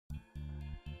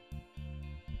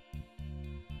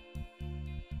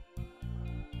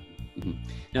Mhm.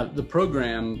 Now, the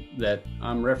program that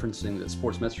I'm referencing, the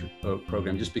sports medicine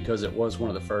program, just because it was one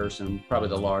of the first and probably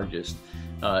the largest,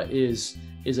 is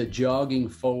a jogging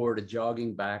forward, a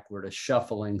jogging backward, a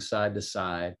shuffling side to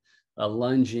side, a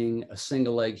lunging, a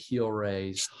single leg heel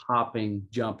raise, hopping,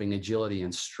 jumping, agility,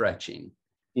 and stretching.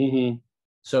 Mm-hmm.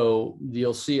 So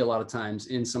you'll see a lot of times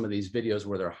in some of these videos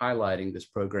where they're highlighting this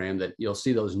program that you'll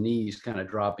see those knees kind of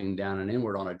dropping down and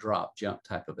inward on a drop jump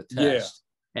type of a test.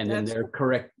 Yeah. And then they're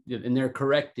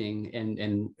correcting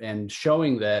and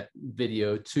showing that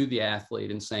video to the athlete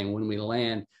and saying, when we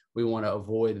land, we want to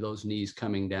avoid those knees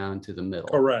coming down to the middle.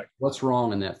 Correct. What's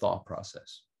wrong in that thought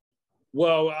process?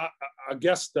 Well, I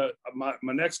guess my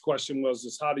next question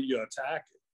is how do you attack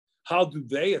it? How do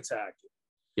they attack it?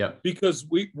 Yeah. Because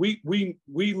we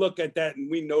look at that and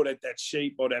we know that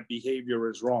shape or that behavior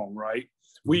is wrong, right?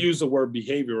 We use the word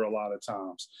behavior a lot of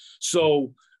times.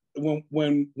 So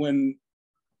when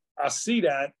I see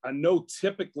that, I know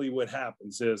typically what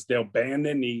happens is they'll bend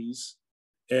their knees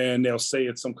and they'll say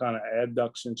it's some kind of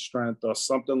adduction strength or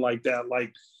something like that.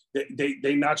 Like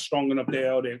they're not strong enough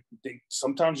there. They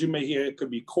sometimes you may hear it could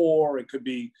be core, it could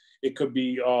be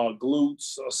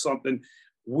glutes or something.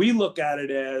 We look at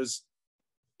it as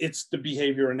it's the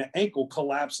behavior, and the ankle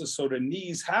collapses, so the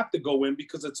knees have to go in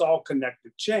because it's all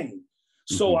connected chain.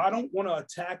 So I don't want to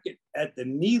attack it at the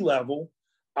knee level.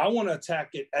 I want to attack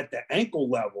it at the ankle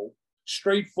level,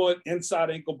 straight foot,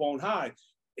 inside ankle bone high.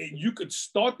 And you could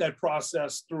start that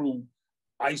process through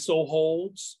ISO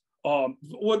holds.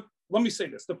 Let me say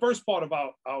this. The first part of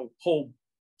our whole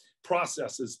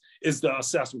process is the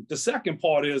assessment. The second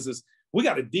part is we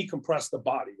got to decompress the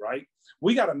body, right?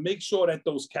 We got to make sure that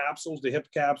those capsules, the hip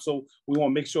capsule, we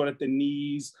want to make sure that the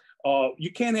knees,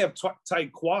 you can't have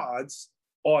tight quads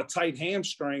or tight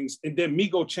hamstrings and then me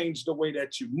go change the way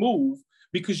that you move,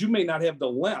 because you may not have the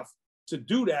length to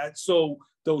do that. So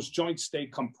those joints stay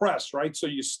compressed, right? So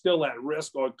you're still at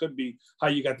risk, or it could be how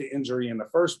you got the injury in the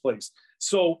first place.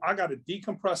 So I got to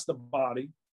decompress the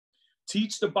body,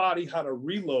 teach the body how to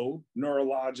reload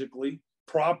neurologically,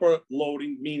 proper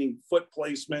loading, meaning foot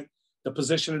placement, the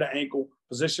position of the ankle,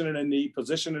 position of the knee,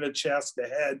 position of the chest, the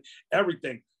head,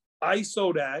 everything.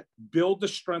 ISO that, build the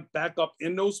strength back up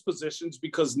in those positions,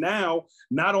 because now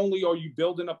not only are you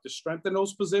building up the strength in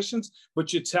those positions,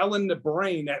 but you're telling the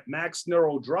brain at max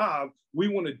neural drive, we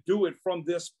want to do it from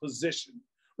this position,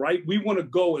 right? We want to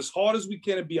go as hard as we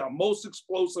can and be our most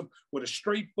explosive with a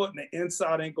straight foot and an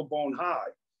inside ankle bone high.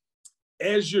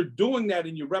 As you're doing that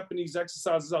and you're repping these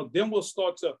exercises out, then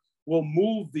we'll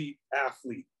move the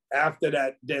athlete. After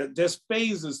that, there's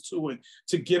phases to it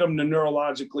to get them to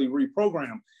neurologically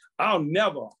reprogram. I'll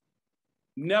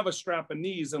never strap a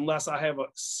knees unless I have a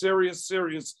serious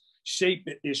shape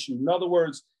issue. In other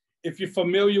words, if you're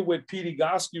familiar with P.D.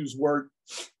 Goskew's work,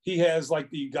 he has like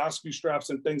the Goskew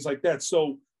straps and things like that.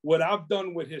 So what I've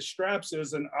done with his straps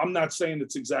is, and I'm not saying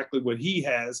it's exactly what he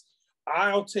has,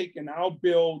 I'll take and I'll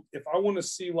build, if I want to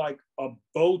see like a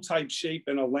bow type shape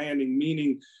in a landing,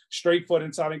 meaning straight foot,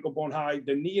 inside ankle bone high,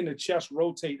 the knee and the chest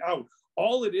rotate out.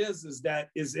 All it is that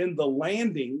is in the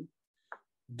landing,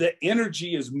 the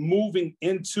energy is moving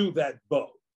into that bow.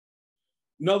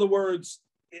 In other words,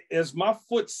 as my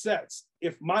foot sets,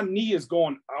 if my knee is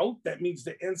going out, that means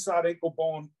the inside ankle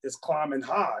bone is climbing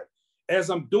high. As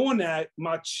I'm doing that,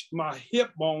 my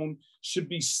hip bone should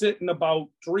be sitting about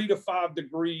 3 to 5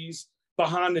 degrees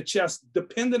behind the chest,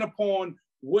 depending upon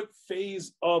what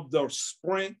phase of the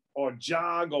sprint or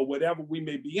jog or whatever we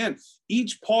may be in.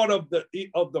 Each part of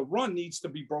the run needs to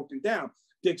be broken down.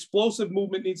 The explosive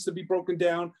movement needs to be broken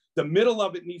down. The middle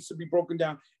of it needs to be broken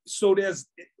down. So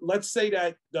let's say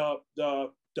that the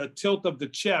tilt of the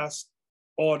chest,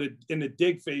 or in the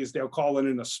dig phase, they'll call it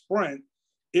in a sprint,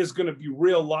 is going to be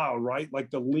real loud, right? Like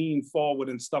the lean forward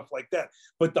and stuff like that.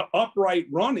 But the upright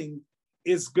running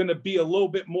is going to be a little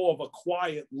bit more of a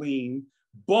quiet lean,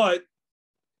 but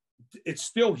it's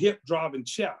still hip driving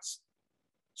chest.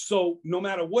 So no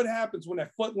matter what happens, when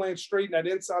that foot lands straight and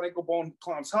that inside ankle bone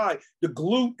climbs high, the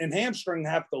glute and hamstring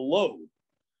have to load.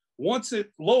 Once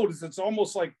it loads, it's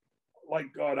almost like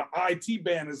the IT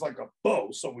band is like a bow.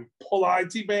 So we pull the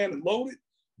IT band and load it,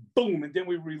 boom, and then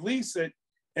we release it.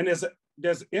 And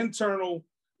there's internal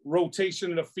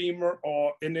rotation of the femur,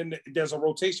 and then there's a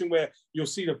rotation where you'll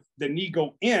see the knee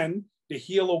go in, the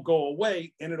heel will go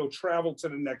away, and it'll travel to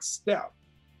the next step.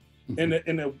 And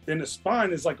the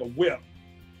spine is like a whip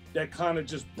that kind of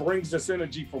just brings this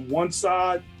energy from one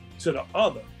side to the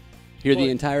other. Hear the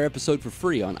entire episode for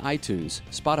free on iTunes,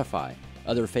 Spotify,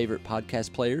 other favorite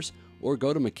podcast players, or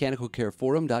go to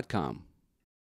mechanicalcareforum.com.